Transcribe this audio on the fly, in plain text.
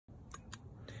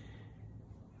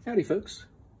Howdy folks,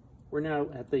 we're now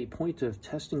at the point of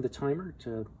testing the timer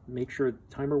to make sure the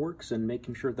timer works and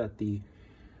making sure that the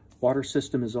water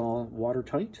system is all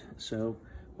watertight. So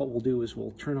what we'll do is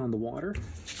we'll turn on the water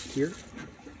here.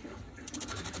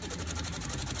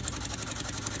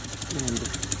 And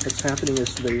what's happening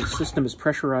is the system is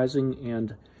pressurizing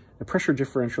and a pressure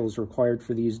differential is required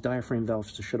for these diaphragm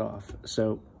valves to shut off.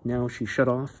 So now she shut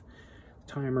off,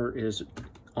 the timer is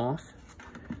off.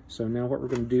 So now what we're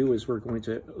going to do is we're going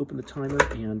to open the timer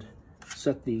and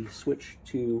set the switch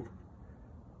to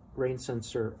rain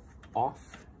sensor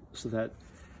off so that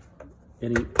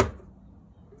it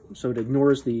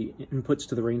ignores the inputs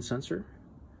to the rain sensor.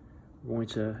 We're going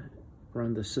to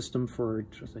run the system for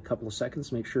just a couple of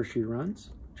seconds, make sure she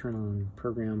runs. Turn on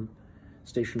program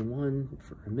station 1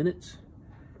 for a minute,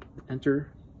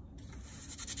 enter.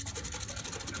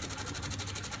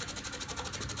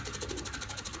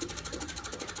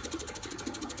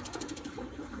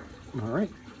 All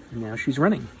right, and now she's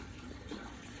running.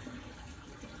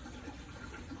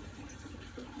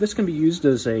 This can be used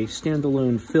as a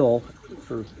standalone fill.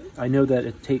 I know that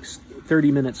it takes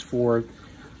 30 minutes for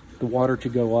the water to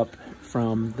go up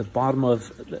from the bottom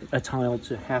of a tile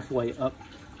to halfway up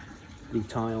the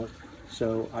tile.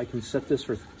 So I can set this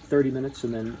for 30 minutes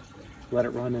and then let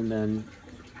it run and then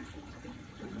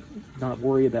not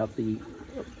worry about the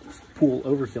pool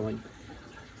overfilling.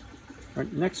 Our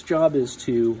next job is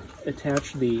to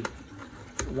attach the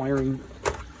wiring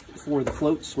for the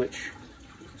float switch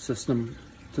system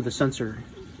to the sensor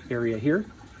area here.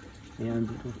 And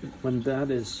when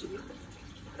that is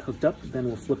hooked up, then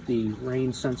we'll flip the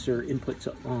rain sensor input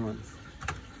to on.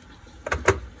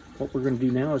 What we're going to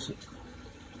do now is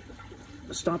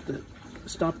stop the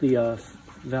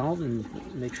valve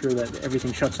and make sure that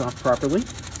everything shuts off properly.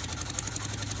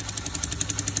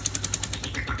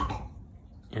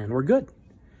 And we're good.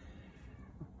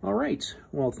 All right,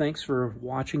 well, thanks for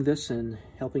watching this and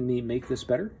helping me make this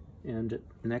better. And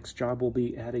next job will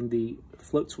be adding the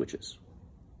float switches.